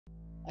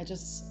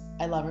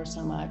I love her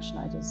so much, and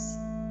I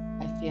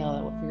feel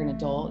that if you're an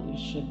adult, you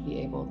should be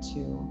able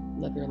to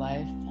live your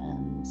life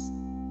and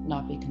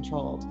not be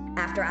controlled.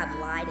 After I've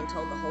lied and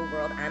told the whole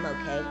world I'm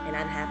okay and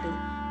I'm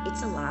happy,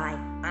 it's a lie.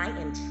 I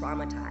am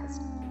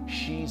traumatized.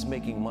 She's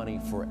making money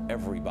for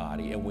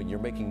everybody, and when you're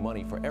making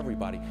money for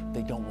everybody,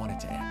 they don't want it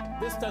to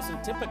end. This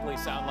doesn't typically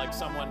sound like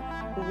someone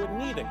who would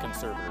need a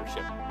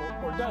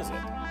conservatorship, or does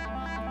it?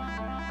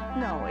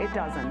 No, it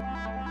doesn't.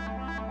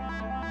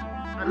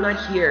 I'm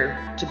not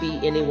here to be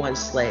anyone's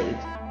slave.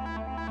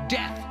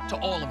 Death to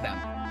all of them.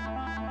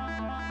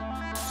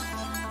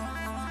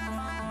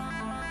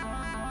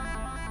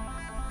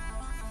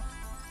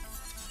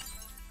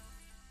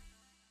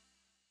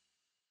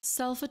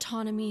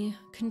 Self-autonomy,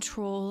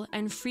 control,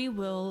 and free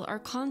will are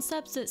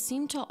concepts that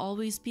seem to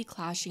always be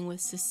clashing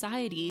with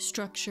society,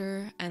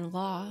 structure, and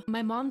law.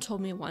 My mom told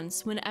me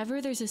once,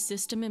 whenever there's a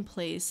system in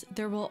place,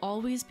 there will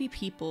always be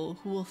people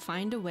who will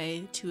find a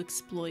way to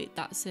exploit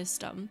that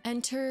system.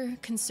 Enter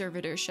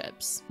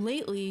conservatorships.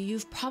 Lately,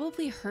 you've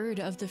probably heard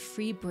of the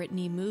Free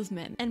Britney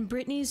movement, and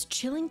Britney's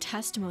chilling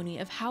testimony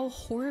of how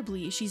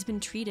horribly she's been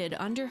treated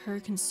under her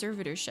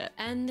conservatorship.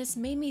 And this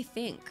made me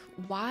think,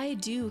 why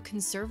do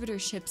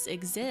conservatorships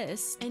exist?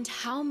 And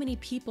how many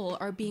people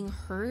are being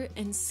hurt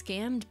and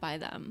scammed by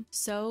them?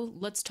 So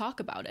let's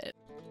talk about it.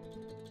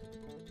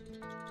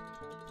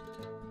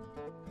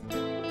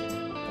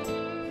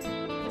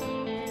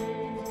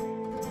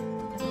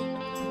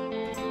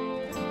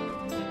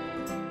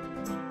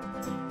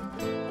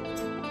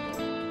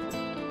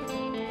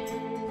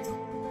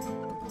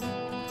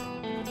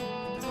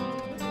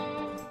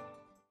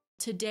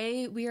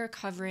 Today, we are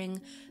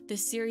covering the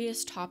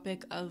serious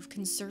topic of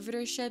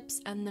conservatorships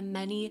and the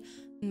many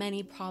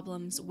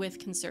problems with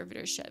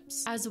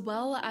conservatorships, as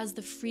well as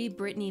the Free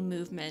Britney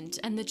movement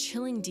and the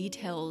chilling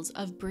details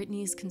of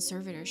Britney's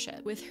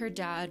conservatorship with her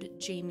dad,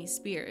 Jamie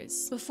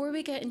Spears. Before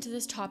we get into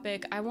this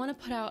topic, I want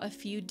to put out a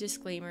few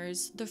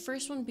disclaimers. The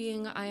first one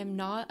being, I am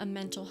not a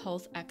mental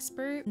health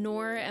expert,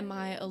 nor am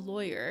I a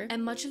lawyer,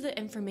 and much of the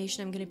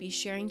information I'm going to be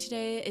sharing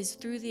today is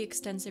through the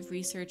extensive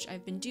research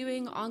I've been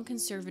doing on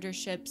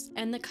conservatorships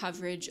and the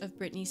coverage of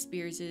Britney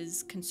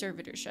Spears'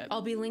 conservatorship.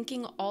 I'll be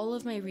linking all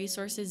of my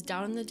resources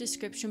down in the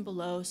description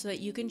below so that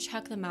you can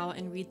check them out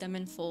and read them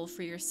in full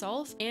for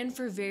yourself. And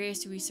for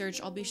various research,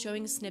 I'll be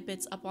showing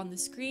snippets up on the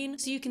screen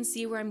so you can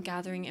see where I'm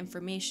gathering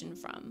information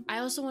from. I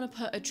also want to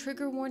put a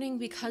trigger warning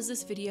because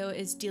this video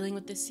is dealing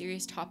with the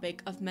serious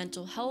topic of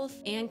mental health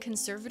and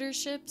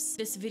conservatorships.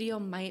 This video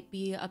might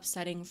be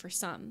upsetting for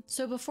some.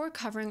 So before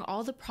covering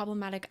all the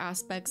problematic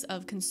aspects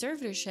of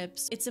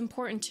conservatorships, it's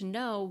important to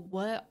know,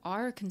 what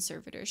are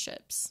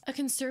conservatorships? A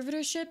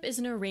conservatorship is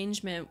an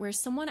arrangement where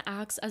someone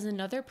acts as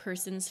another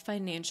person's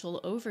financial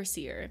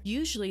overseer.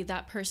 Usually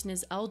that person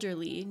is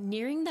elderly,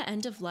 nearing the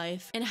end of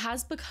life, and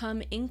has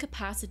become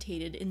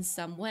incapacitated in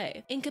some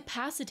way.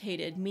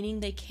 Incapacitated meaning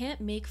they can't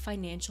make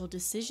financial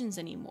decisions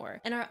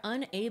anymore and are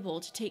unable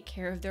to take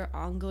care of their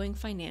ongoing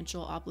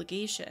financial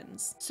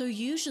obligations. So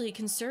usually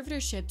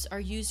conservatorships are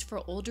used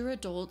for older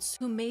adults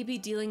who may be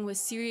dealing with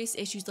serious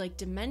issues like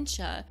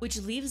dementia,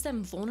 which leaves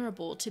them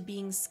vulnerable to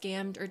being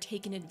scammed or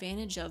taken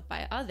advantage of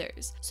by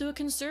others. So a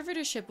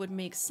conservatorship would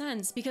make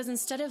sense because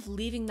instead of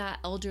leaving that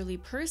elderly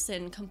person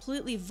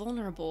completely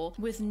vulnerable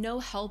with no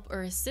help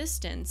or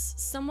assistance,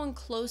 someone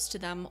close to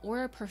them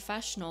or a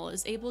professional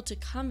is able to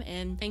come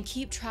in and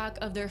keep track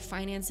of their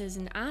finances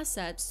and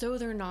assets so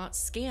they're not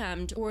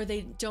scammed or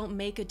they don't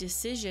make a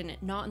decision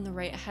not in the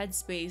right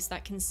headspace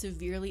that can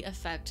severely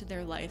affect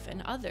their life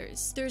and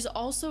others. There's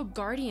also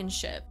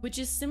guardianship, which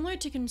is similar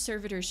to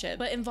conservatorship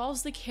but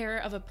involves the care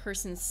of a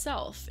person's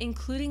self,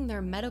 including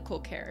their medical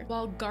care.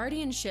 While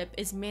guardianship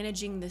is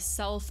managing the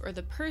self or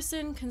the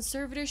person,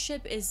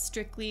 conservatorship is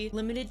strictly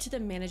limited to the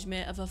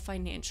management of a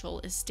financial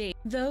estate,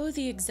 though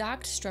the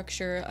exact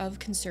structure of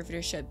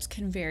conservatorships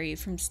can vary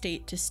from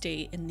state to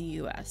state in the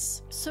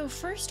US. So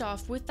first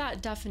off, with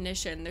that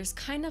definition, there's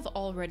kind of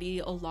already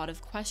a lot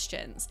of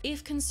questions.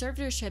 If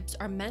conservatorships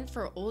are meant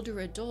for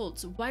older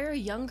adults, why are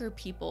younger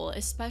people,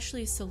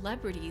 especially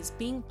celebrities,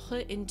 being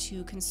put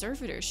into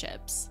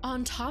conservatorships?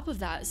 On top of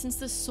that, since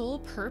the sole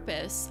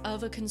purpose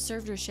of a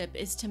conservatorship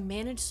is to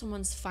manage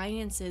someone's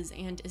finances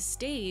and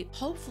estate,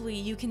 hopefully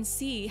you can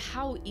see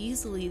how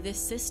easily this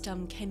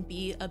system can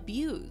be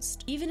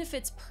abused. Even if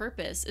its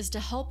purpose is to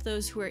help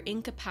those who are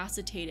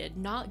incapacitated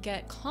not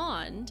get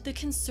conned, the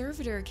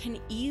conservator can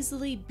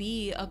easily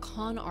be a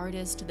con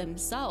artist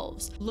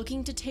themselves,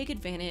 looking to take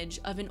advantage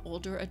of an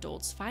older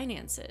adult's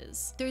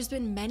finances. There's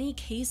been many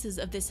cases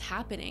of this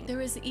happening. There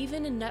was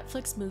even a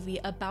Netflix movie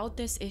about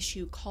this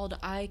issue called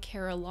I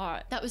Care a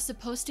Lot that was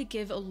supposed to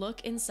give a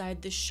look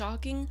inside the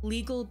shocking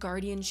legal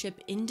guardianship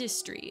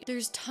industry.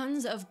 There's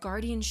tons of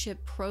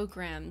guardianship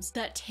programs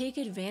that take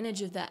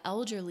advantage of the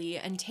elderly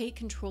and take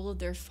control of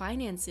their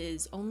finances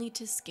finances only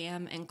to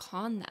scam and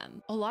con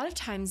them. A lot of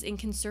times in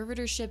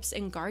conservatorships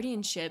and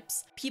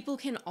guardianships, people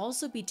can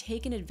also be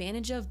taken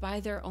advantage of by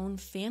their own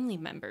family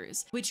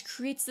members, which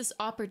creates this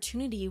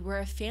opportunity where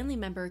a family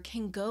member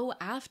can go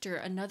after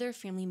another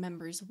family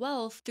member's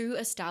wealth through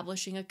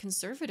establishing a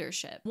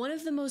conservatorship. One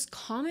of the most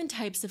common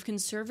types of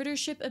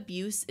conservatorship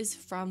abuse is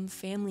from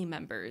family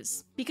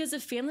members, because a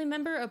family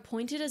member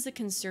appointed as a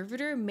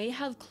conservator may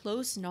have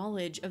close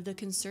knowledge of the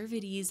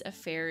conservatee's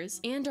affairs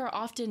and are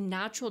often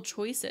natural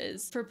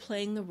choices for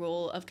playing the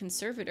role of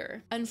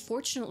conservator.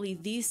 Unfortunately,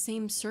 these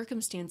same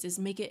circumstances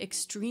make it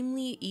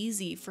extremely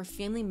easy for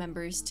family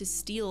members to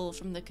steal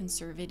from the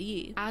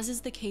conservatee, as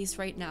is the case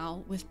right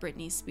now with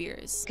Britney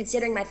Spears.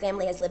 Considering my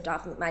family has lived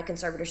off my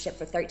conservatorship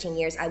for 13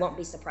 years, I won't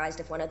be surprised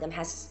if one of them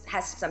has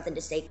something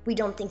to say. We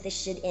don't think this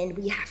should end.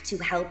 We have to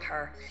help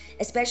her,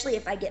 especially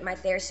if I get my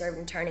fair served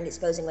in turning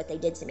exposing what they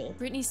did to me.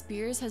 Britney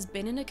Spears has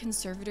been in a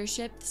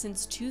conservatorship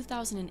since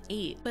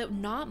 2008, but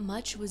not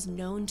much was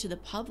known to the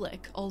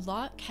public. A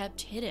lot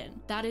kept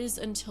hidden. That is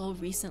until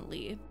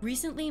recently.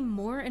 Recently,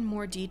 more and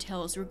more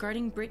details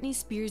regarding Britney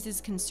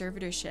Spears'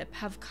 conservatorship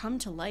have come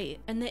to light,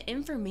 and the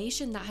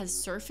information that has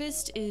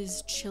surfaced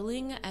is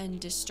chilling and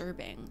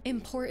disturbing.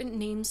 Important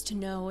names to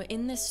know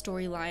in this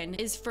storyline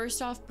is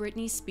first off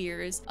Britney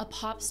Spears, a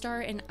pop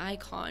star and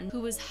icon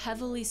who was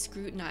heavily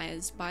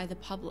scrutinized by the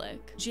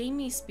public.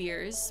 Jamie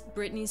Spears,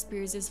 Britney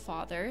Spears'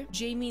 father,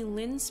 Jamie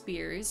Lynn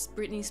Spears,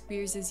 Britney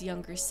Spears'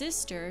 younger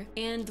sister,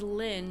 and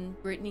Lynn,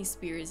 Britney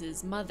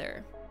Spears'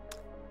 mother.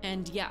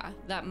 And yeah,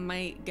 that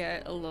might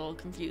get a little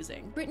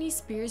confusing. Britney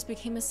Spears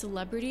became a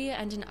celebrity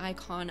and an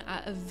icon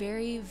at a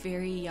very,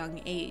 very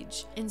young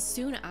age. And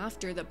soon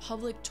after, the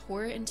public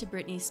tore into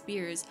Britney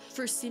Spears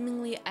for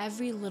seemingly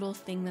every little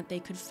thing that they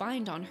could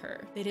find on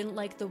her. They didn't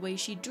like the way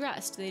she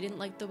dressed, they didn't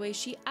like the way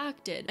she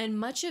acted. And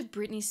much of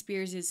Britney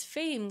Spears'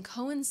 fame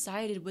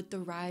coincided with the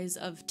rise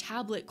of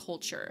tablet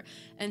culture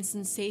and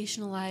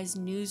sensationalized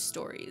news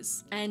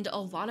stories. And a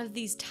lot of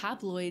these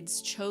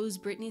tabloids chose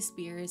Britney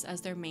Spears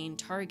as their main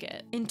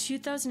target. In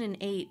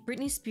 2008,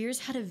 Britney Spears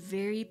had a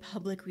very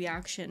public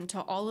reaction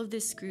to all of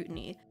this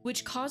scrutiny,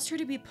 which caused her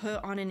to be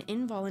put on an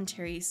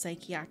involuntary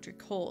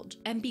psychiatric hold.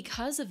 And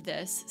because of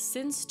this,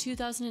 since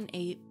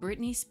 2008,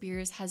 Britney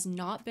Spears has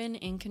not been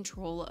in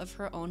control of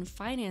her own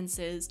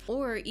finances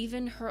or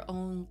even her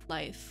own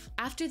life.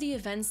 After the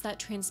events that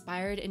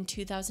transpired in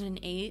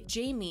 2008,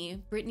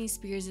 Jamie, Britney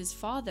Spears'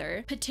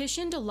 father,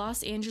 petitioned a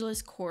Los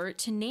Angeles court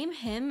to name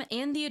him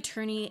and the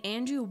attorney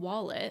Andrew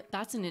Wallet,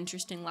 that's an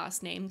interesting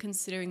last name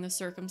considering the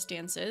circumstances,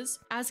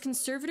 as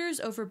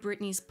conservators over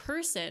Britney's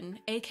person,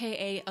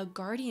 aka a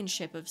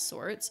guardianship of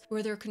sorts,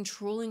 where they're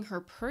controlling her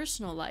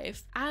personal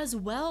life, as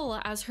well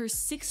as her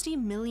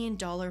 $60 million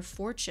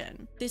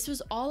fortune. This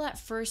was all at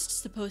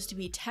first supposed to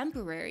be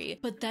temporary,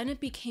 but then it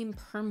became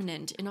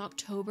permanent in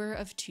October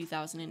of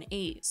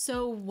 2008.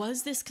 So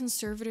was this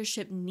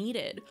conservatorship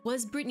needed?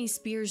 Was Britney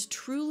Spears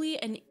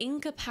truly an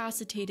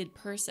incapacitated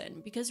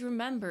person? Because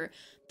remember,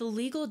 the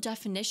legal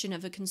definition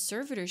of a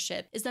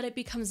conservatorship is that it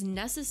becomes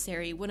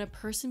necessary when a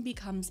person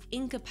becomes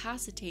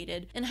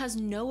incapacitated and has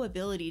no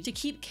ability to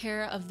keep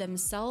care of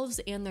themselves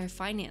and their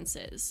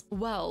finances.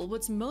 Well,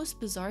 what's most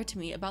bizarre to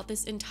me about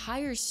this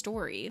entire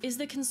story is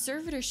the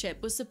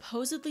conservatorship was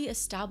supposedly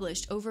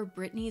established over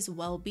Britney's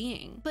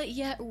well-being, but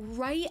yet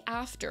right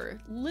after,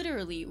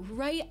 literally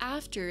right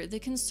after the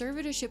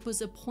conservatorship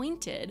was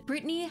appointed,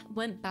 Britney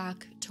went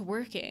back to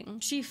working.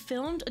 She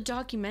filmed a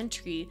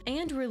documentary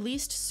and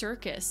released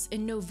Circus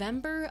in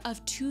November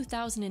of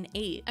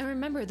 2008. And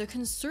remember, the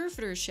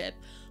conservatorship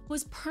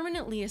was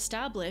permanently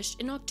established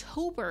in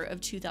October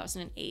of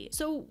 2008,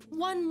 so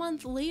 1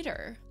 month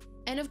later.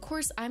 And of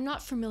course, I'm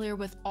not familiar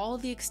with all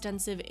the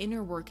extensive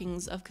inner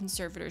workings of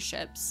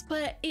conservatorships,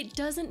 but it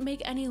doesn't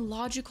make any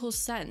logical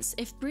sense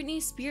if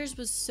Britney Spears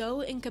was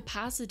so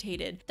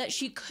incapacitated that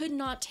she could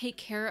not take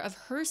care of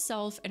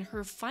herself and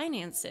her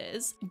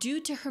finances due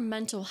to her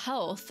mental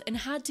health and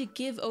had to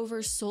give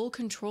over sole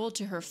control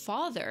to her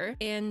father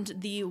and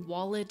the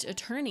Wallet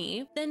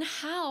attorney, then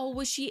how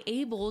was she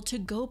able to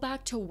go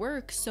back to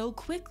work so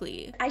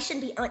quickly? I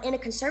shouldn't be in a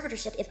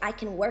conservatorship if I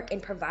can work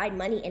and provide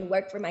money and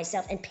work for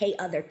myself and pay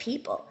other people.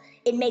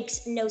 It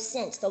makes no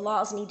sense. The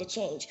laws need to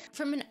change.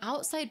 From an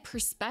outside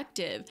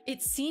perspective,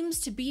 it seems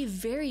to be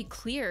very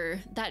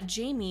clear that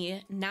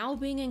Jamie, now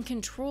being in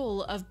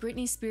control of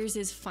Britney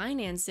Spears'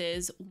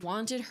 finances,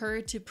 wanted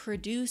her to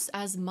produce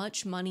as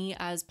much money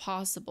as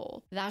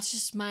possible. That's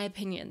just my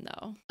opinion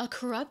though. A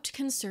corrupt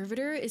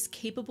conservator is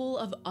capable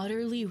of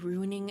utterly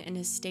ruining an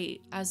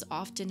estate, as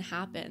often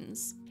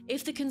happens.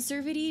 If the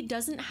conservatee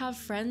doesn't have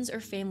friends or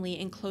family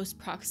in close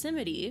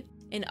proximity,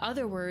 in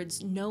other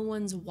words, no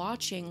one's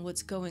watching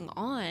what's going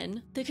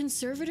on, the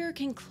conservator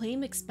can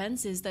claim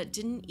expenses that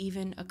didn't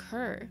even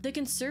occur. The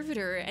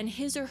conservator and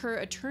his or her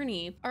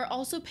attorney are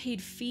also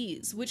paid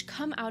fees, which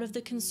come out of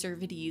the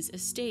conservatee's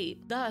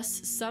estate.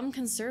 Thus, some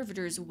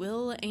conservators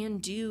will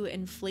and do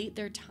inflate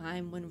their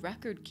time when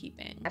record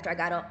keeping. After I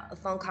got a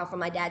phone call from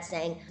my dad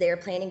saying they're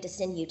planning to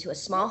send you to a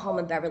small home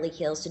in Beverly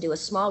Hills to do a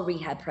small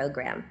rehab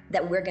program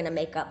that we're gonna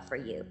make up for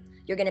you.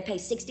 You're gonna pay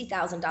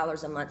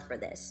 $60,000 a month for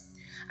this.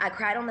 I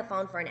cried on the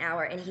phone for an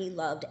hour and he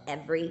loved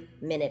every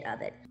minute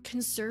of it.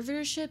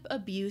 Conservatorship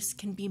abuse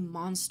can be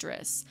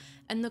monstrous,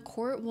 and the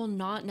court will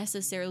not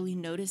necessarily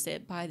notice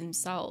it by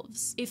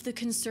themselves. If the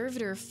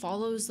conservator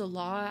follows the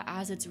law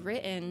as it's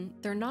written,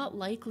 they're not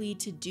likely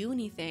to do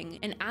anything,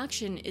 and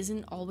action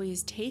isn't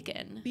always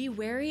taken. Be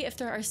wary if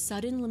there are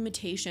sudden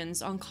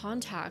limitations on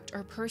contact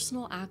or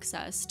personal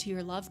access to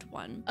your loved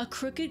one. A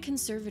crooked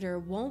conservator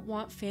won't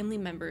want family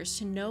members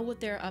to know what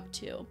they're up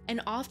to,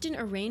 and often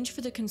arrange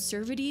for the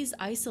conservatee's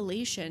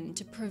isolation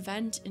to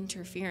prevent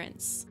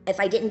interference. If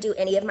I didn't do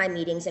any of my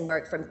meetings and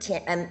work from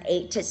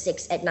 8 to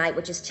 6 at night,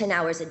 which is 10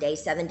 hours a day,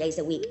 7 days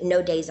a week,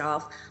 no days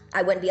off,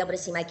 I wouldn't be able to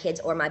see my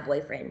kids or my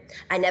boyfriend.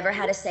 I never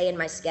had a say in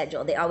my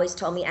schedule. They always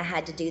told me I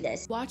had to do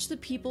this. Watch the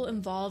people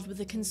involved with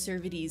the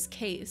conservatee's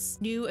case.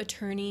 New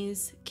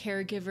attorneys,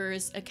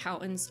 caregivers,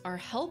 accountants, or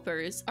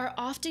helpers are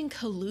often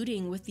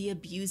colluding with the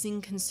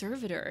abusing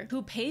conservator,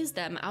 who pays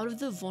them out of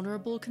the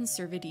vulnerable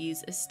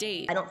conservatee's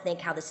estate. I don't think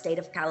how the state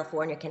of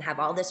California can have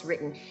all this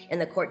written in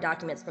the court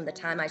documents from the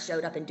time I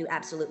showed up and do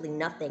absolutely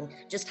nothing,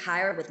 just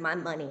hire with my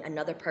money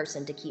another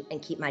person to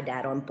keep my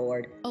dad on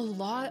board. A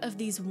lot of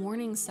these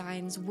warning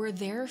signs were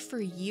there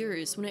for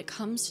years when it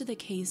comes to the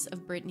case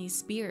of Britney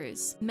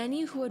Spears.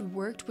 Many who had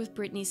worked with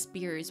Britney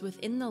Spears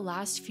within the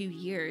last few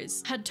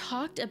years had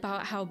talked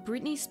about how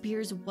Britney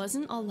Spears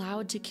wasn't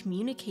allowed to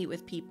communicate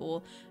with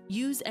people,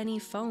 use any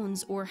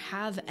phones, or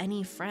have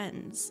any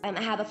friends. I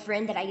have a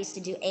friend that I used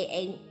to do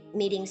AA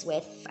meetings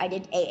with. I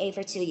did AA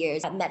for 2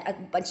 years. I've met a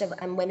bunch of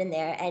women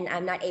there, and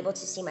I'm not able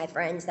to see my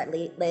friends that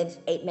live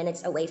 8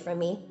 minutes away from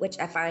me, which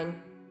I find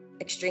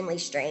extremely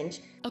strange.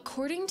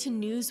 According to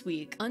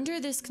Newsweek, under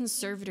this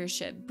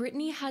conservatorship,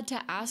 Britney had to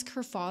ask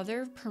her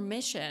father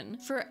permission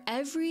for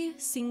every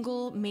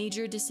single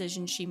major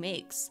decision she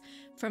makes,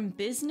 from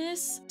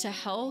business to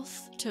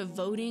health to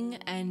voting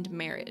and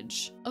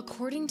marriage.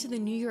 According to the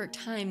New York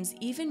Times,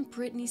 even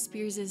Britney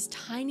Spears'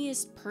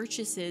 tiniest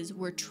purchases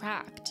were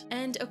tracked.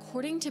 And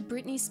according to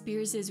Britney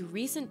Spears'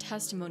 recent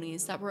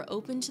testimonies that were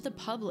open to the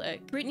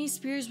public, Britney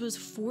Spears was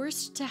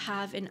forced to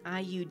have an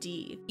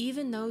IUD,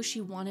 even though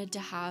she wanted to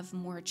have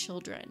more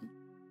children,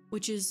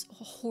 which is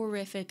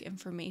horrific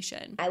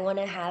information. I want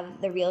to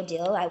have the real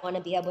deal. I want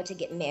to be able to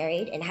get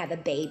married and have a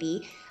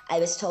baby. I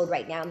was told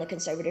right now in the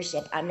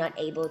conservatorship, I'm not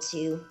able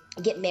to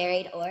get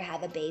married or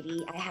have a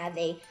baby. I have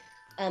a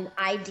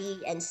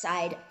ID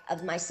inside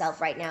of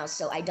myself right now,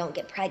 so I don't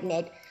get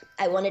pregnant.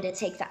 I wanted to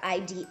take the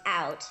ID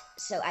out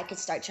so I could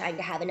start trying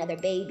to have another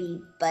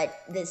baby, but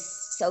this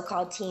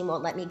so-called team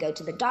won't let me go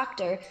to the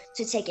doctor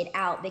to take it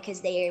out because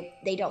they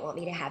don't want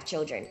me to have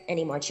children,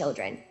 any more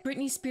children.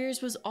 Britney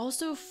Spears was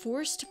also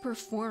forced to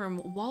perform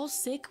while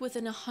sick with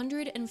an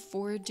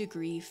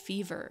 104-degree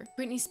fever.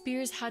 Britney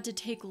Spears had to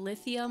take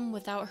lithium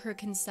without her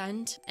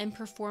consent and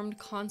performed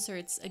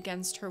concerts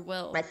against her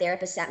will. My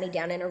therapist sat me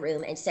down in a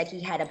room and said he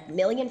had a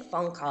million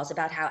phone calls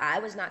about how I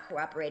was not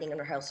cooperating in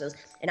rehearsals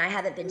and I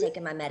haven't been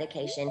taking my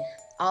medication.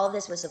 All of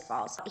this was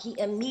false. He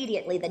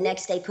immediately, the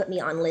next day, put me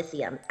on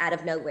lithium out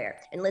of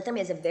nowhere. And lithium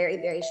is a very,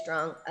 very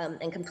strong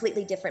and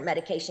completely different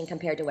medication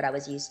compared to what I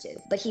was used to.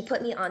 But he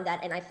put me on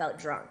that and I felt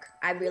drunk.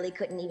 I really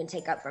couldn't even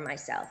take up for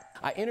myself.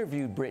 I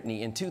interviewed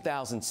Britney in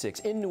 2006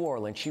 in New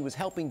Orleans. She was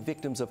helping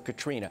victims of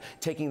Katrina,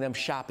 taking them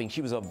shopping.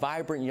 She was a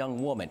vibrant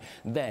young woman.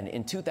 Then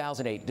in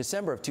 2008,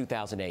 December of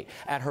 2008,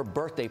 at her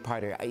birthday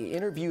party, I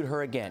interviewed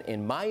her again.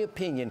 In my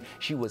opinion,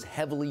 she was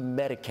heavily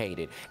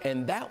medicated.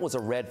 And that was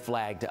a red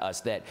flag to us,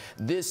 that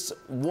this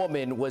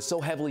woman was so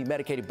heavily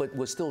medicated but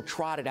was still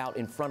trotted out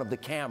in front of the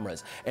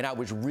cameras. And I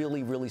was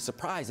really, really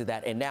surprised at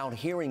that. And now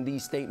hearing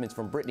these statements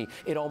from Britney,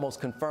 it almost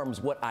confirms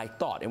what I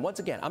thought. And once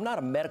again, I'm not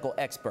a medical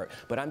expert,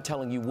 but I'm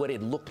telling you what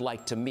it looked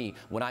like to me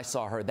when I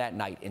saw her that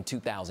night in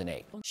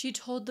 2008. She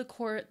told the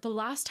court, "The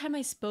last time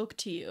I spoke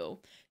to you,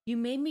 you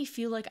made me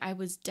feel like I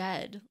was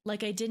dead,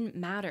 like I didn't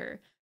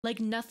matter. Like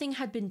nothing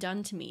had been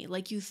done to me,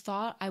 like you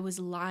thought I was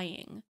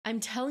lying. I'm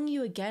telling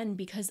you again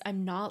because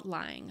I'm not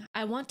lying.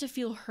 I want to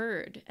feel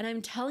heard, and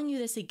I'm telling you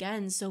this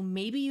again so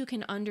maybe you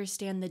can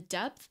understand the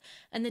depth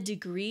and the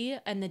degree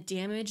and the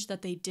damage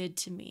that they did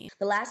to me."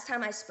 The last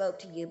time I spoke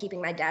to you,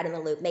 keeping my dad in the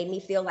loop made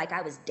me feel like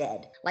I was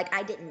dead, like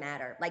I didn't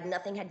matter, like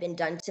nothing had been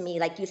done to me,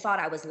 like you thought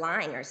I was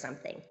lying or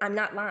something. I'm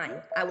not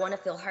lying. I want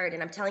to feel heard,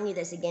 and I'm telling you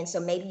this again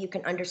so maybe you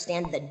can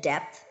understand the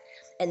depth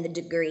and the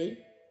degree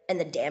and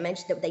the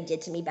damage that they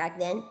did to me back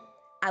then.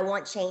 I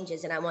want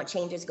changes, and I want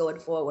changes going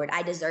forward.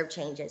 I deserve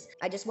changes.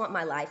 I just want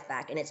my life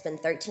back, and it's been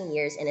 13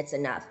 years, and it's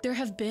enough. There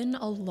have been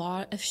a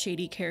lot of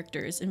shady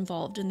characters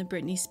involved in the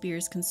Britney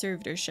Spears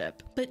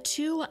conservatorship, but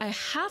two I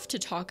have to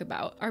talk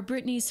about are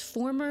Britney's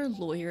former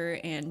lawyer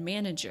and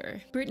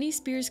manager. Britney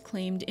Spears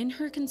claimed in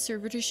her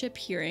conservatorship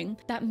hearing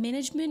that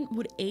management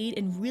would aid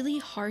in really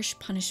harsh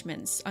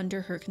punishments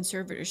under her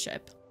conservatorship.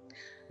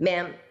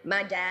 Ma'am,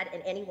 my dad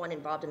and anyone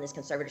involved in this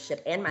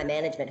conservatorship and my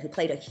management who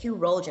played a huge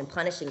role in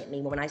punishing at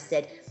me when I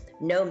said,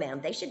 no,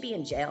 ma'am, they should be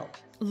in jail.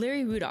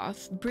 Larry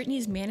Rudolph,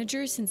 Britney's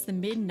manager since the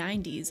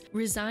mid-90s,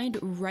 resigned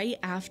right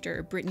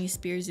after Britney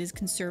Spears'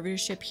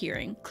 conservatorship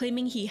hearing,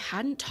 claiming he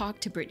hadn't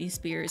talked to Britney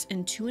Spears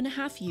in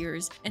 2.5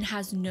 years and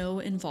has no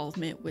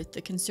involvement with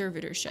the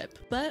conservatorship.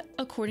 But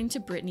according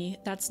to Britney,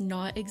 that's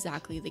not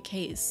exactly the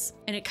case.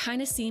 And it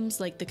kind of seems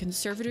like the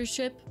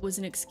conservatorship was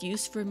an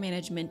excuse for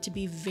management to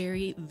be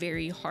very,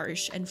 very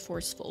harsh and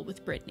forceful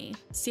with Britney.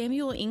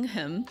 Samuel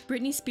Ingham,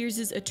 Britney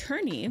Spears'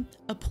 attorney,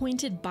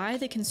 appointed by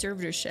the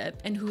conservatorship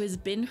and who has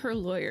been her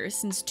lawyer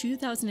since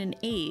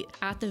 2008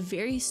 at the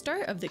very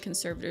start of the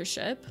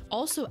conservatorship,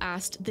 also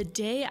asked the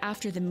day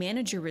after the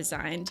manager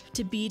resigned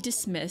to be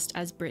dismissed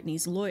as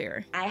Britney's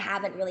lawyer. I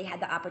haven't really had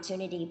the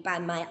opportunity by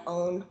my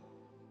own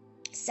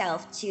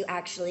self to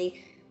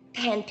actually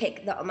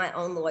handpick my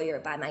own lawyer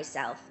by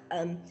myself.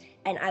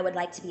 And I would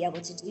like to be able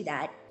to do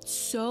that.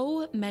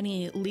 So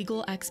many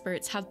legal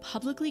experts have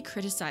publicly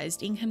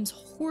criticized Ingham's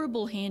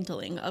horrible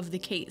handling of the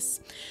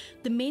case.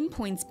 The main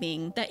points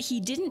being that he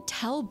didn't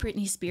tell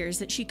Britney Spears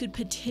that she could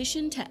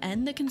petition to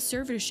end the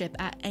conservatorship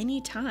at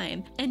any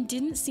time and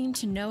didn't seem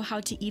to know how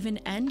to even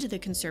end the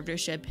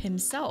conservatorship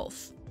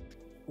himself.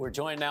 We're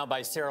joined now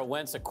by Sarah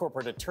Wentz, a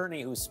corporate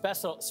attorney who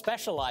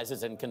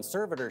specializes in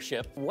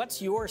conservatorship.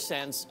 What's your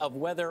sense of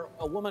whether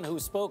a woman who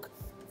spoke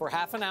for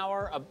half an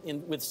hour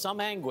with some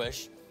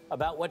anguish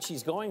about what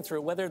she's going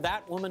through, whether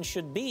that woman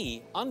should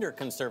be under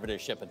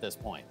conservatorship at this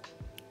point?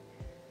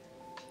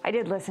 I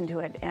did listen to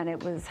it, and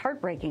it was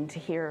heartbreaking to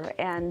hear.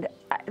 And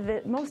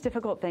the most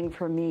difficult thing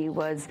for me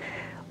was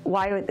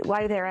why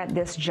they're at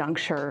this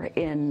juncture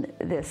in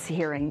this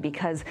hearing,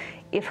 because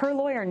if her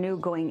lawyer knew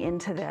going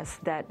into this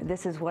that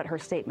this is what her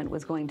statement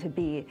was going to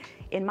be,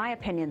 in my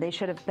opinion, they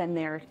should have been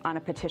there on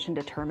a petition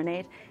to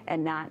terminate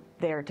and not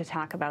there to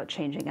talk about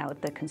changing out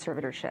the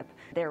conservatorship.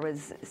 There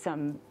was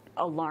some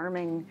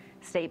alarming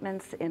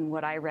statements in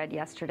what I read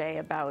yesterday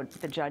about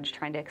the judge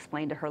trying to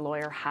explain to her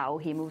lawyer how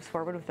he moves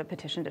forward with a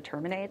petition to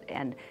terminate,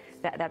 and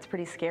that's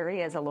pretty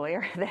scary as a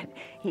lawyer that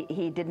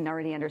he didn't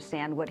already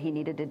understand what he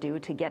needed to do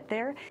to get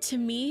there. To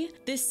me,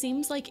 this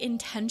seems like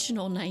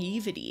intentional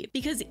naivety,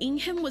 because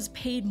Ingham was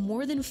paid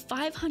more than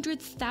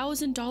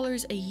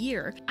 $500,000 a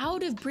year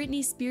out of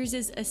Britney Spears'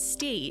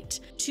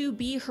 estate to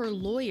be her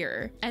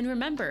lawyer. And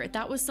remember,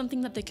 that was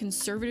something that the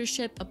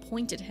conservatorship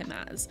appointed him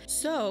as.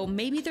 So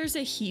maybe there's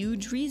a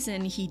huge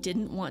reason he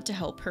didn't want to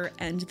help her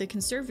end the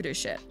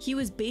conservatorship. He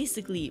was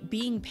basically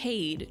being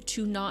paid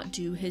to not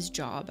do his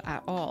job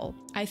at all.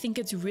 I think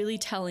it's really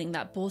telling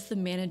that both the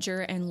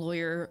manager and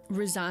lawyer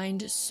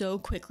resigned so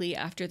quickly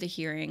after the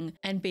hearing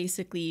and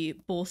basically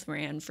both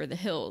ran for the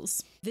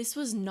hills. This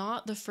was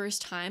not the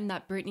first time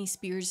that Britney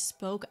Spears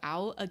spoke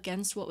out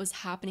against what was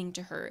happening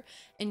to her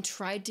and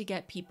tried to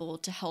get people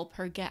to help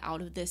her get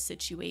out of this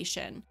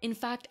situation. In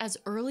fact, as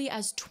early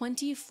as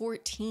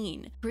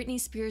 2014, Britney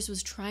Spears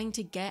was trying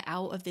to get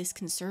out of this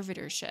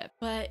conservatorship,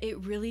 but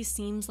it really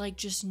seems like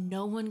just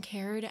no one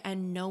cared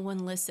and no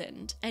one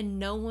listened, and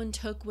no one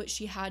took what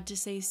she had to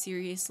say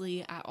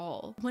seriously at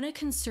all. When a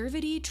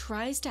conservatee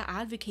tries to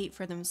advocate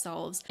for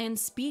themselves and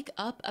speak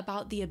up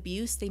about the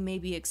abuse they may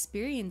be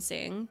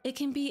experiencing, it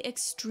can be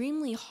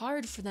extremely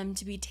hard for them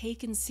to be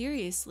taken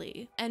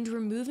seriously. And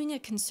removing a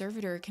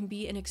conservator can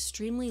be an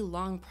extremely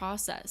long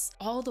process.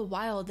 All the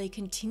while, they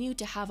continue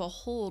to have a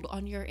hold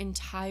on your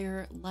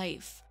entire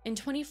life. In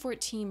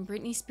 2014,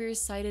 Britney Spears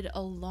cited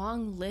a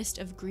long list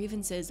of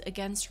grievances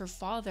against her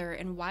father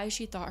and why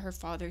she thought her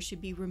father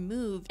should be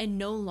removed and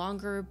no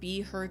longer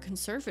be her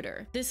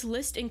conservator. This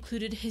list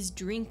included his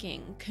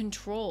drinking,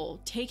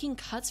 control, taking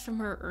cuts from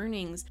her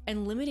earnings,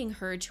 and limiting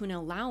her to an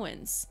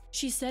allowance.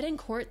 She said in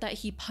court that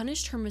he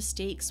punished her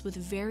mistakes with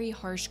very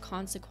harsh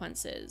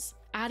consequences,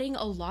 adding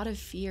a lot of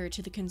fear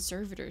to the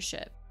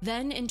conservatorship.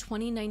 Then in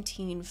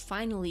 2019,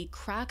 finally,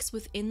 cracks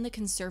within the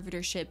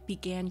conservatorship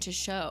began to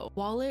show.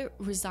 Wallet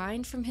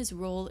resigned from his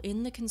role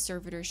in the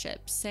conservatorship,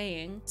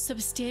 saying,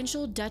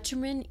 "Substantial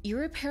detriment,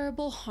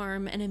 irreparable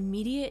harm, and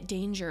immediate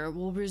danger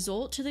will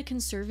result to the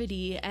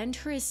conservatee and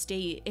her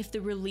estate if the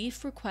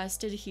relief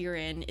requested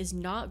herein is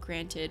not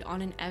granted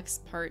on an ex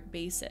parte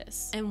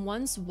basis." And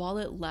once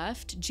Wallet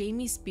left,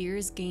 Jamie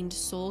Spears gained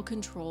sole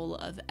control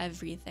of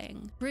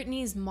everything.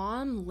 Britney's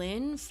mom,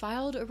 Lynn,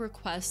 filed a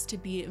request to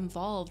be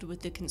involved with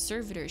the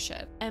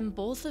conservatorship, and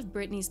both of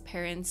Britney's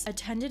parents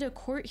attended a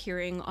court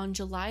hearing on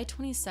July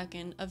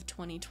 22nd of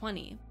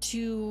 2020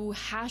 to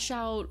hash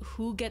out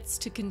who gets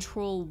to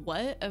control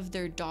what of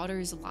their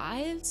daughters'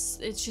 lives.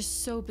 It's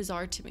just so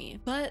bizarre to me.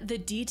 But the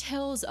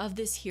details of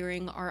this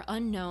hearing are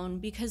unknown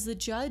because the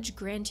judge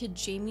granted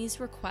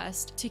Jamie's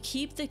request to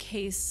keep the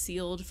case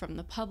sealed from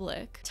the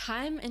public.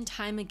 Time and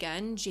time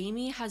again,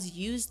 Jamie has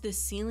used the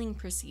sealing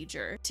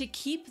procedure to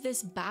keep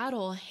this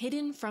battle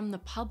hidden from the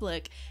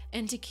public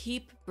and to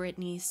keep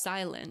Britney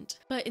silent.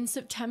 But in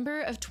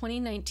September of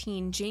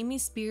 2019, Jamie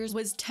Spears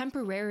was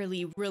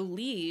temporarily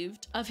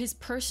relieved of his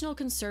personal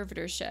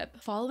conservatorship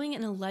following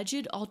an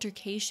alleged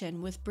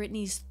altercation with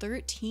Britney's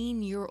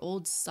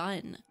 13-year-old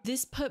son.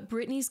 This put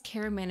Britney's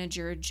care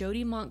manager,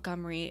 Jody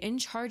Montgomery, in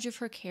charge of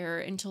her care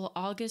until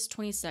August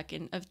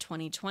 22nd of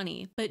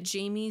 2020, but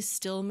Jamie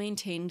still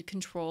maintained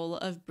control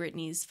of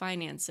Britney's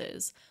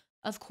finances.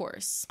 Of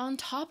course. On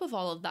top of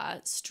all of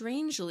that,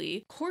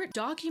 strangely, court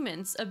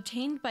documents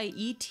obtained by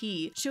ET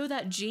show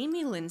that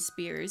Jamie Lynn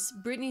Spears,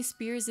 Britney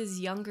Spears'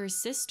 younger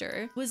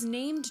sister, was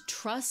named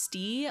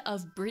trustee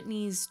of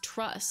Britney's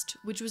trust,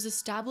 which was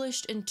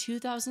established in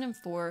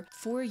 2004,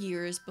 4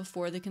 years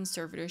before the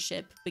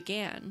conservatorship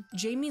began.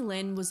 Jamie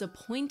Lynn was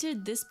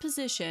appointed this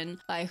position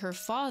by her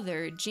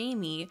father,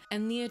 Jamie,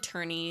 and the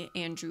attorney,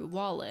 Andrew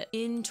Wallet,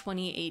 in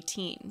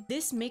 2018.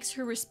 This makes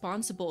her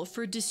responsible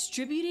for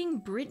distributing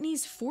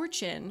Britney's fortune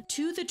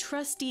to the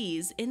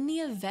trustees in the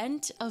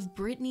event of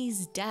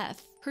Britney's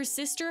death. Her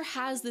sister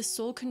has the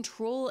sole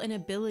control and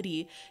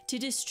ability to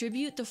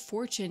distribute the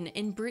fortune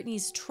in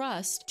Britney's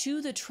trust to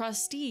the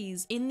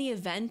trustees in the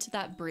event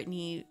that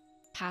Britney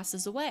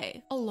passes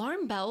away.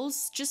 Alarm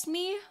bells? Just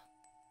me?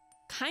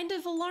 Kind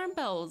of alarm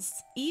bells.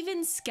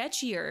 Even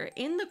sketchier,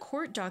 in the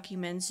court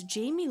documents,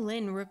 Jamie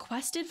Lynn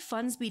requested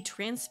funds be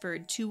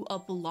transferred to a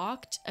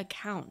blocked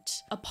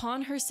account.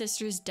 Upon her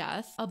sister's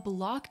death, a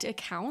blocked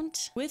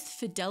account with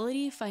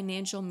Fidelity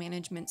Financial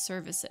Management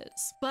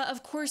Services. But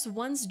of course,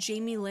 once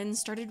Jamie Lynn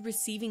started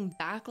receiving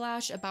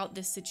backlash about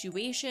this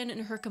situation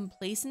and her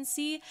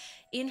complacency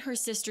in her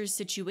sister's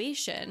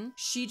situation,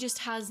 she just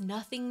has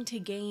nothing to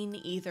gain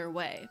either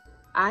way.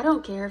 I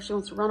don't care if she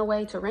wants to run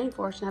away to a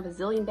rainforest and have a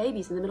zillion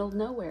babies in the middle of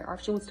nowhere, or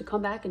if she wants to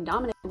come back and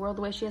dominate the world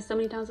the way she has so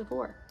many times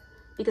before.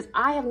 Because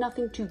I have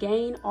nothing to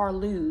gain or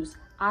lose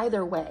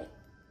either way.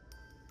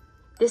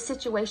 This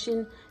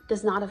situation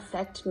does not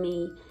affect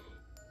me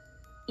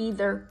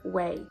either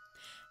way.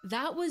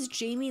 That was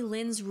Jamie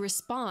Lynn's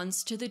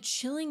response to the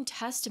chilling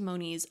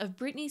testimonies of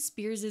Britney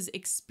Spears'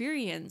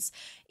 experience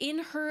in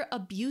her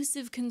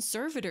abusive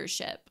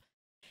conservatorship,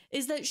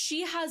 is that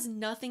she has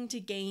nothing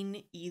to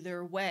gain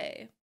either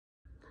way.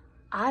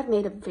 I've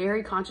made a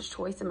very conscious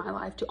choice in my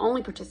life to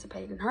only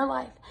participate in her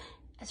life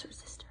as her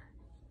sister,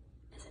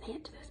 as an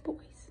aunt to those boys.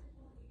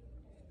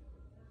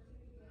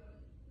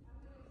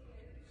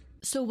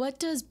 So what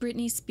does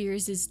Britney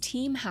Spears'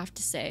 team have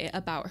to say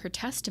about her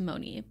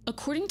testimony?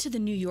 According to The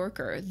New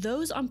Yorker,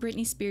 those on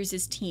Britney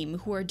Spears' team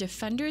who are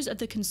defenders of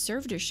the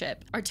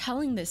conservatorship are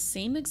telling the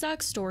same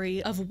exact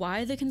story of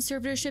why the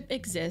conservatorship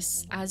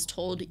exists as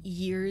told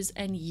years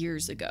and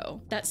years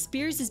ago. That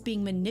Spears is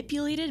being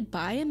manipulated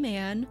by a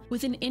man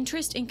with an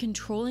interest in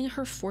controlling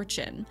her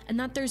fortune, and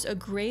that there's a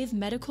grave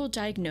medical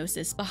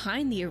diagnosis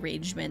behind the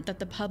arrangement that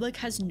the public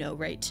has no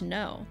right to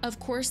know. Of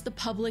course, the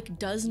public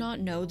does not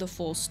know the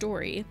full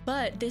story,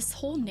 but this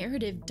whole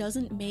narrative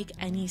doesn't make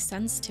any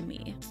sense to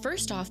me.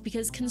 First off,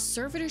 because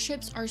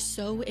conservatorships are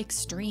so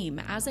extreme.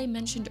 As I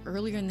mentioned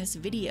earlier in this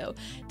video,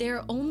 they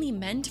are only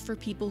meant for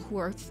people who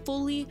are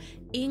fully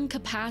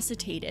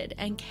incapacitated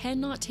and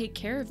cannot take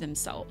care of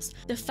themselves.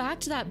 The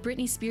fact that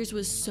Britney Spears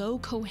was so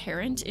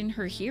coherent in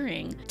her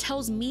hearing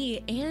tells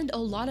me and a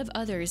lot of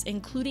others,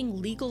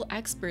 including legal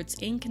experts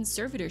in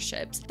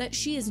conservatorships, that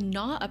she is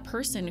not a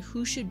person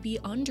who should be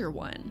under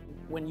one.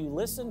 When you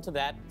listen to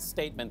that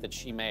statement that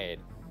she made,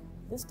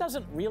 this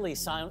doesn't really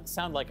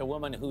sound like a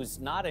woman who's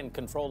not in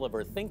control of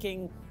her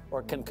thinking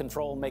or can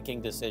control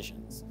making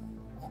decisions.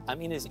 I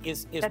mean, is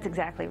That's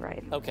exactly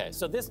right. Okay,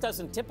 so this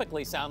doesn't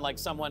typically sound like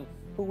someone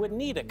who would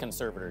need a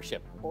conservatorship,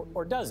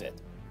 or does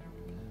it?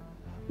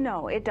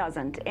 No, it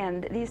doesn't.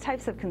 And these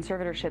types of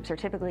conservatorships are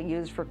typically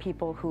used for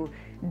people who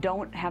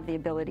don't have the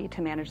ability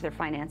to manage their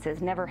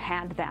finances, never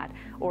had that,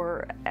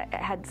 or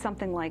had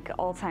something like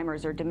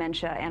Alzheimer's or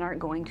dementia and aren't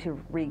going to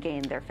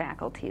regain their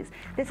faculties.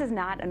 This is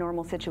not a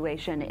normal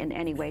situation in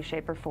any way,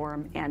 shape, or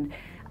form. And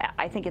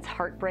I think it's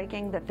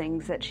heartbreaking, the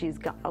things that she's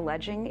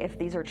alleging. If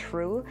these are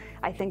true,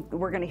 I think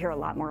we're going to hear a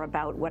lot more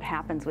about what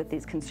happens with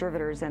these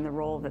conservators and the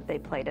role that they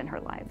played in her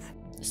lives.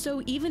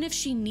 So even if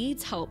she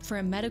needs help for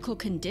a medical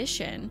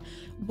condition,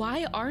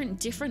 why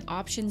aren't different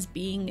options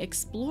being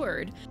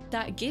explored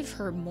that give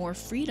her more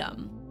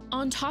freedom?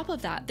 On top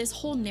of that, this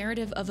whole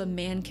narrative of a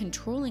man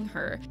controlling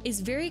her is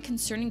very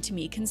concerning to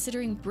me,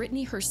 considering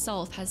Britney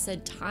herself has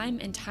said time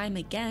and time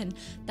again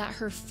that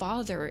her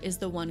father is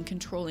the one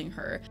controlling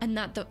her, and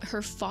that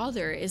her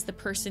father is the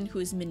person who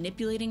is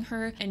manipulating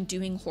her and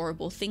doing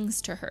horrible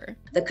things to her.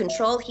 The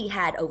control he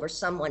had over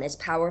someone as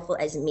powerful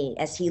as me,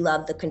 as he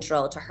loved the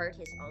control to hurt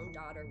his own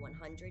daughter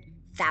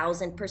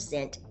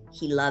 100,000%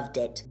 He loved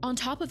it. On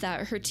top of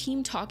that, her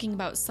team talking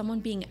about someone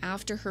being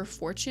after her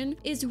fortune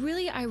is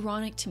really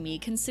ironic to me,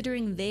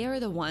 considering they are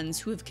the ones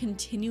who have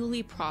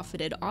continually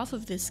profited off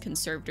of this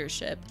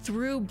conservatorship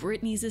through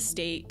Britney's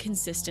estate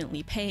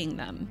consistently paying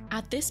them.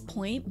 At this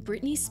point,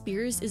 Britney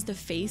Spears is the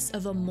face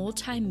of a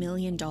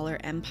multi-million-dollar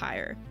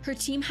empire. Her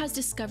team has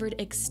discovered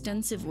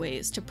extensive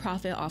ways to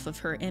profit off of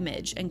her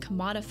image and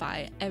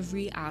commodify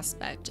every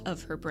aspect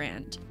of her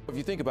brand. If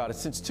you think about it,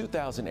 since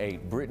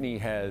 2008, Britney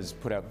has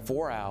put out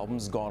 4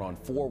 albums, gone on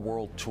 4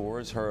 world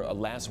tours. Her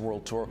last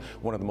world tour,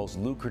 one of the most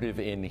lucrative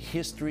in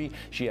history.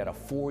 She had a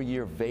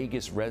 4-year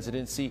Vegas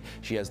residency.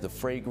 She has the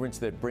fragrance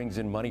that brings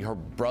in money. Her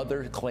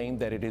brother claimed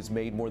that it has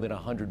made more than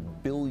 $100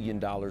 billion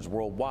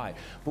worldwide.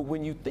 But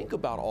when you think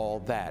about all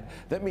that,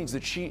 that means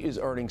that she is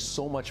earning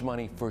so much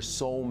money for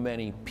so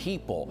many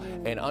people.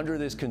 And under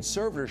this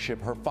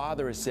conservatorship, her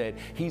father has said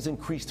he's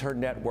increased her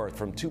net worth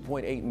from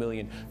 $2.8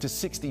 million to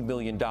 $60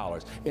 million.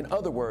 In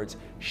other words,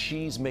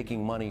 she's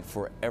making money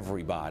for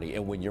everybody.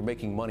 And when you're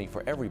making money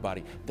for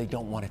everybody, they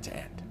don't want it to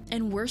end.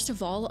 And worst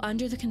of all,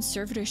 under the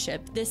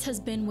conservatorship, this has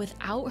been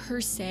without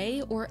her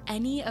say or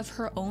any of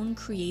her own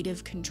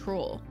creative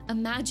control.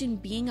 Imagine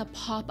being a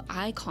pop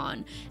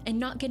icon and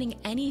not getting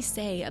any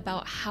say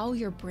about how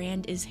your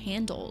brand is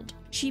handled.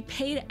 She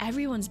paid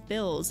everyone's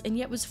bills and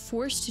yet was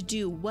forced to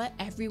do what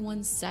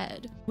everyone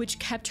said, which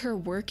kept her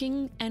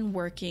working and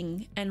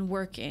working and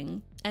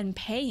working and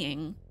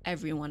paying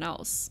everyone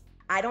else.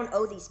 I don't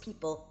owe these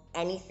people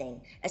anything,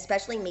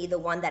 especially me, the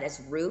one that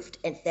has roofed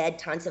and fed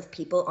tons of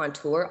people on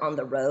tour on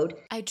the road.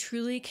 I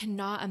truly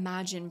cannot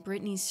imagine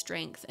Britney's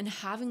strength and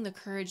having the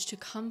courage to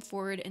come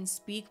forward and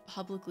speak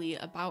publicly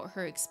about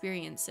her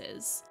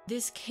experiences.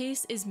 This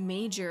case is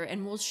major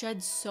and will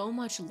shed so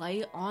much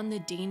light on the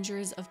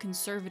dangers of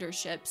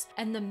conservatorships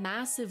and the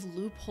massive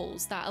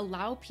loopholes that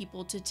allow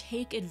people to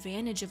take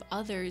advantage of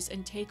others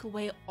and take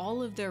away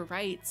all of their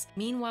rights,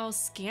 meanwhile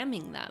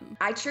scamming them.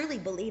 I truly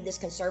believe this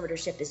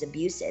conservatorship is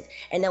abusive,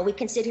 and then we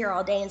can sit here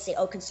all day and say,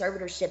 oh,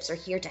 conservatorships are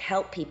here to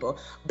help people.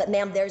 But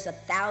ma'am, there's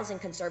 1,000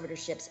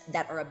 conservatorships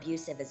that are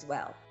abusive as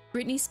well.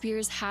 Britney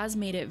Spears has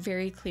made it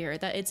very clear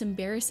that it's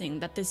embarrassing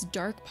that this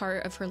dark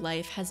part of her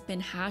life has been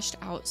hashed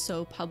out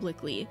so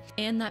publicly,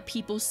 and that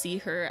people see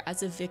her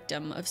as a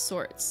victim of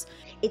sorts.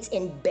 It's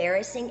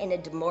embarrassing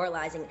and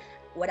demoralizing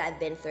what I've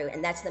been through,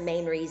 and that's the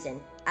main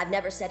reason. I've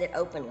never said it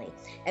openly.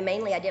 And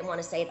mainly I didn't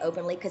want to say it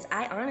openly because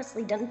I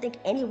honestly didn't think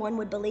anyone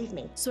would believe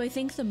me. So I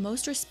think the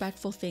most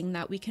respectful thing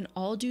that we can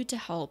all do to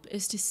help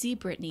is to see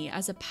Britney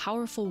as a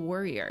powerful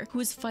warrior who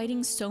is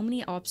fighting so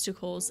many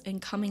obstacles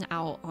and coming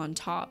out on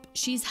top.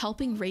 She's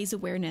helping raise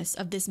awareness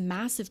of this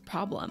massive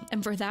problem,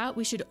 and for that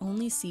we should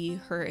only see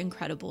her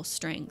incredible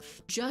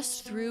strength.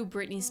 Just through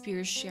Britney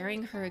Spears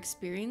sharing her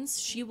experience,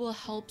 she will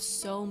help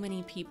so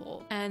many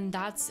people, and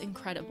that's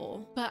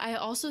incredible. But I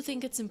also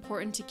think it's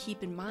important to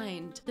keep in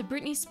mind the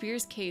Britney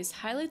Spears case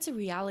highlights a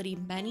reality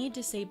many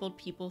disabled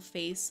people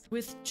face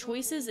with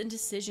choices and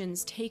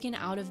decisions taken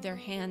out of their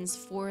hands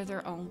for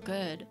their own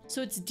good.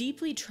 So it's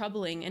deeply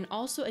troubling and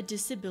also a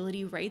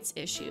disability rights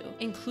issue,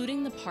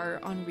 including the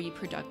part on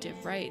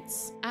reproductive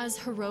rights. As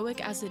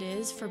heroic as it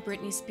is for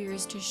Britney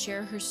Spears to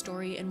share her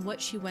story and what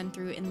she went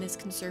through in this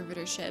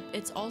conservatorship,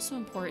 it's also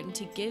important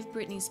to give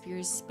Britney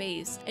Spears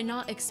space and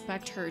not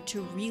expect her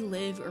to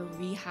relive or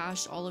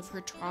rehash all of her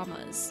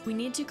traumas. We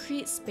need to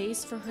create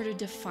space for her to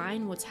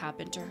define what's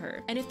happened to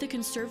her. And if the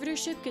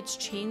conservatorship gets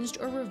changed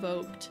or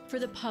revoked, for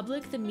the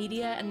public, the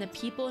media, and the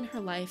people in her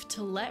life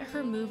to let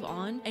her move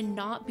on and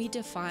not be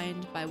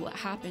defined by what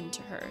happened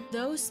to her.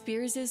 Though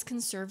Spears'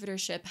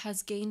 conservatorship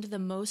has gained the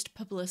most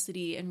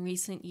publicity in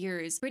recent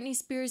years, Britney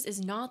Spears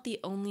is not the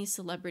only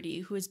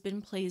celebrity who has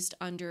been placed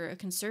under a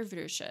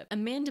conservatorship.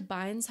 Amanda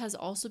Bynes has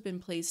also been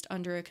placed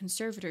under a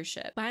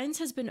conservatorship. Bynes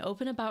has been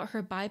open about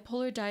her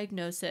bipolar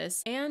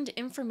diagnosis, and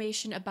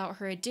information about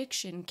her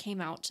addiction came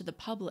out to the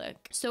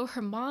public. So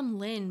her mom,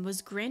 Lynn,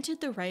 was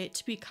granted the right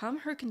to become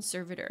her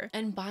conservator,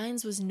 and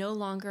Bynes was no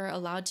longer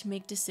allowed to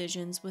make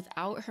decisions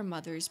without her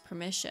mother's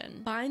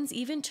permission. Bynes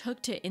even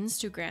took to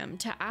Instagram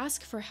to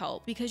ask for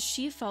help because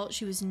she felt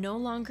she was no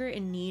longer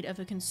in need of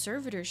a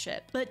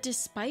conservatorship. But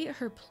despite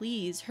her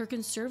pleas, her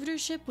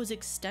conservatorship was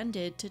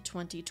extended to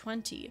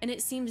 2020, and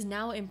it seems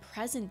now in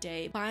present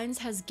day, Bynes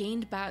has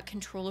gained back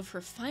control of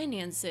her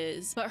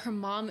finances, but her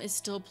mom is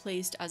still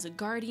placed as a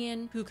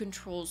guardian who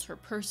controls her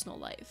personal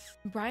life.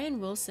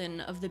 Brian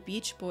Wilson of the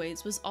Beach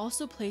Boys was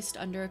also placed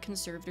under a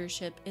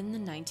conservatorship in the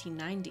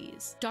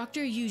 1990s.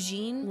 Dr.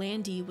 Eugene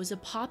Landy was a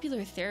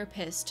popular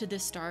therapist to the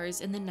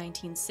stars in the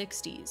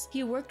 1960s.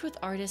 He worked with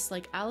artists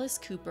like Alice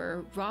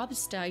Cooper, Rob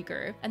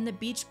Steiger, and the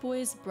Beach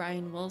Boys'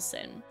 Brian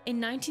Wilson. In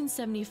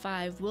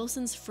 1975,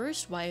 Wilson's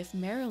first wife,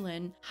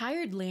 Marilyn,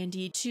 hired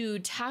Landy to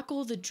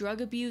tackle the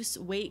drug abuse,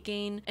 weight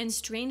gain, and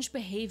strange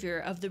behavior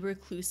of the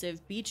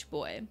reclusive Beach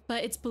Boy.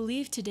 But it's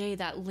believed today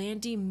that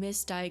Landy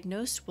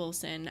misdiagnosed diagnosed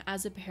Wilson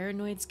as a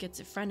paranoid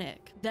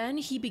schizophrenic. Then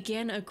he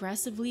began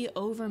aggressively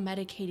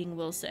over-medicating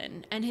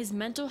Wilson, and his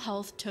mental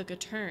health took a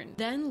turn.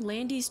 Then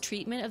Landy's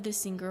treatment of the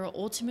singer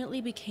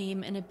ultimately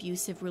became an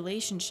abusive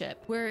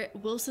relationship, where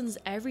Wilson's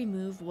every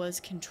move was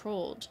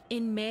controlled.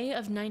 In May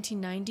of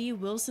 1990,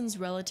 Wilson's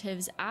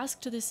relatives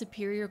asked the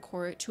Superior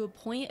Court to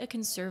appoint a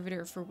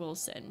conservator for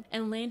Wilson,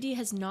 and Landy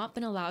has not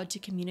been allowed to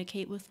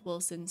communicate with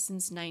Wilson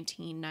since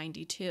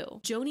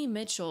 1992. Joni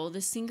Mitchell,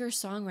 the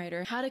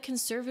singer-songwriter, had a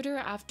conservator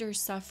after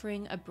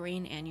suffering a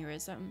brain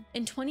aneurysm.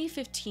 In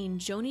 2015,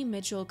 Joni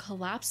Mitchell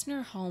collapsed in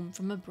her home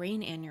from a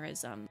brain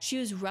aneurysm. She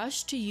was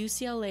rushed to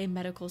UCLA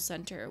Medical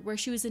Center, where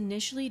she was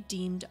initially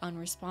deemed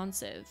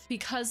unresponsive.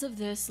 Because of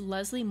this,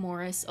 Leslie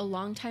Morris, a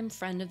longtime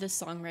friend of the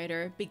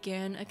songwriter,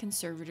 began a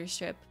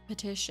conservatorship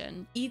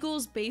petition.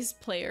 Eagles bass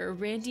player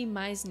Randy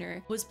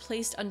Meisner was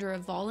placed under a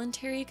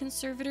voluntary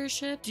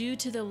conservatorship due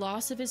to the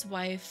loss of his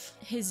wife,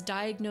 his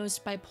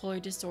diagnosed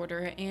bipolar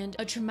disorder, and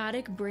a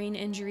traumatic brain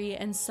injury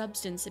and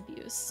substance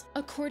abuse.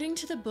 According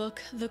to the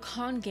book The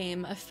Con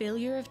Game: A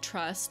Failure of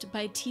Trust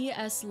by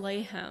T.S.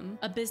 Layhem,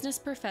 a business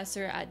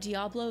professor at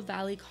Diablo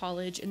Valley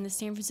College in the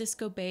San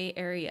Francisco Bay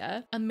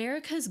Area,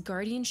 America's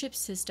guardianship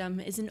system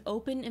is an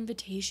open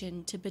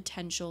invitation to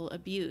potential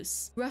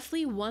abuse.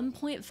 Roughly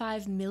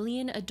 1.5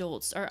 million adults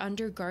are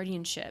under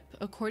guardianship,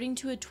 according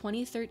to a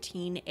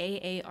 2013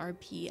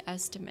 AARP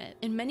estimate.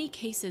 In many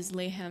cases,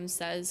 Layhem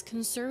says,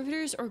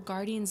 conservators or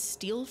guardians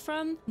steal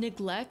from,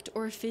 neglect,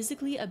 or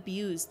physically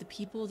abuse the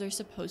people they're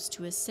supposed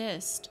to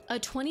assist. A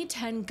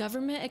 2010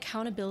 Government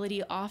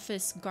Accountability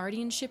Office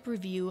guardianship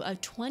review of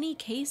 20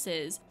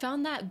 cases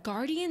found that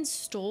guardians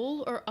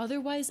stole or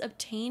otherwise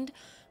obtained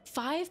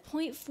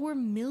 $5.4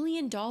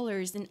 million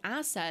in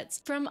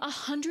assets from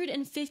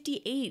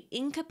 158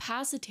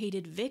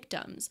 incapacitated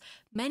victims,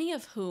 many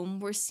of whom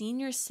were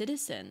senior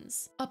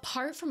citizens.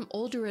 Apart from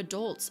older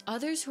adults,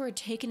 others who are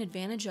taken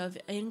advantage of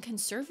in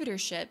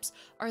conservatorships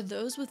are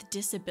those with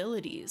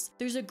disabilities.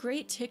 There's a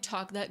great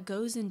TikTok that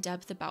goes in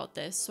depth about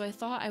this, so I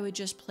thought I would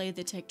just play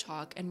the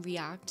TikTok and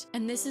react.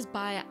 And this is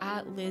by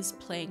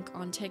 @LizPlank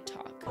on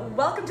TikTok.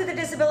 Welcome to the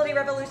disability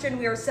revolution.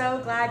 We are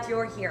so glad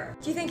you're here.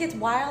 Do you think it's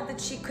wild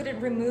that she couldn't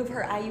remove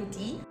her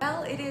IUD?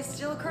 Well, it is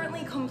still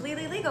currently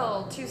completely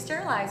legal to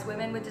sterilize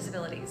women with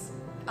disabilities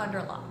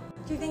under law.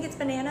 Do you think it's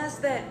bananas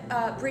that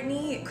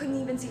Britney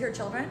couldn't even see her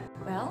children?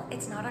 Well,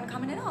 it's not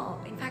uncommon at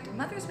all. In fact,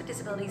 mothers with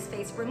disabilities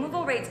face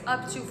removal rates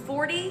up to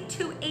 40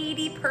 to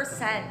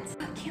 80%.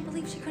 I can't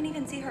believe she couldn't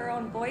even see her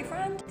own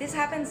boyfriend. This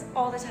happens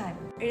all the time.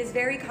 It is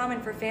very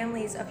common for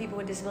families of people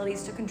with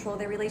disabilities to control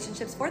their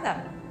relationships for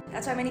them.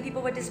 That's why many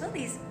people with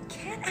disabilities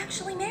can't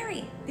actually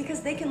marry,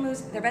 because they can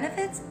lose their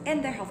benefits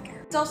and their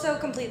healthcare. It's also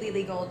completely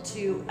legal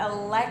to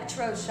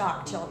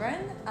electroshock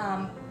children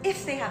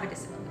if they have a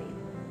disability.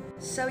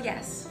 So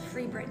yes,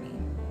 free Britney.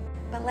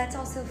 But let's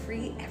also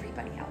free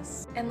everybody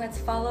else. And let's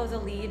follow the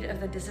lead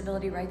of the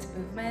disability rights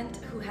movement,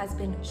 who has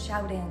been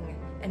shouting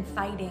and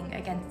fighting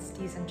against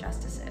these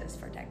injustices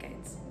for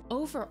decades.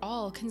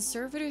 Overall,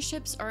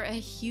 conservatorships are a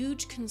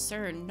huge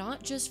concern,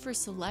 not just for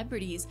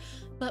celebrities,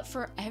 but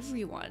for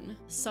everyone.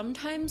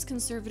 Sometimes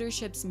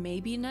conservatorships may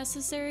be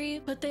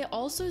necessary, but they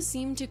also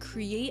seem to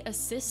create a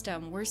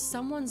system where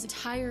someone's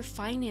entire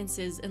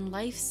finances and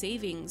life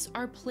savings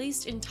are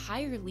placed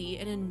entirely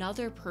in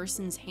another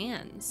person's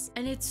hands.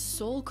 And it's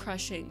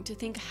soul-crushing to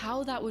think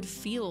how that would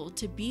feel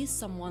to be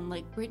someone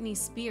like Britney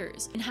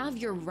Spears and have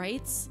your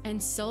rights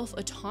and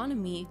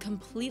self-autonomy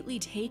completely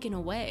taken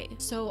away.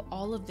 So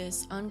all of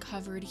this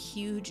uncovered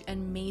huge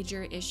and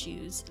major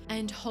issues,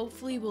 and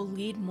hopefully will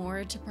lead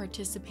more to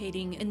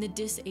participating in the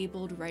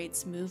disabled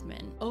rights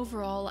movement.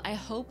 Overall, I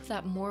hope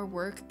that more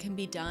work can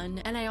be done,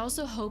 and I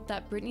also hope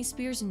that Britney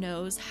Spears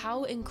knows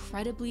how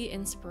incredibly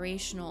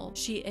inspirational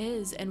she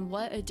is and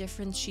what a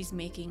difference she's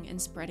making in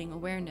spreading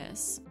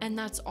awareness. And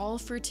that's all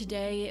for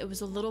today. It was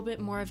a little bit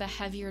more of a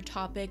heavier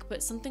topic,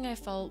 but something I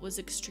felt was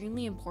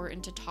extremely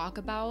important to talk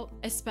about,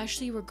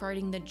 especially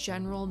regarding the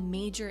general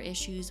major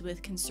issues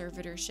with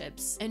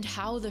conservatorships and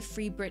how the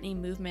Free Britney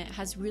movement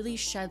has really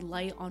shed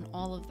light on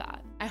all of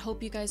that. I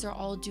hope you guys are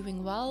all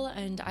doing well,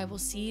 and I will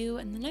see you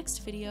in the next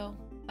video.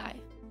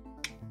 Bye.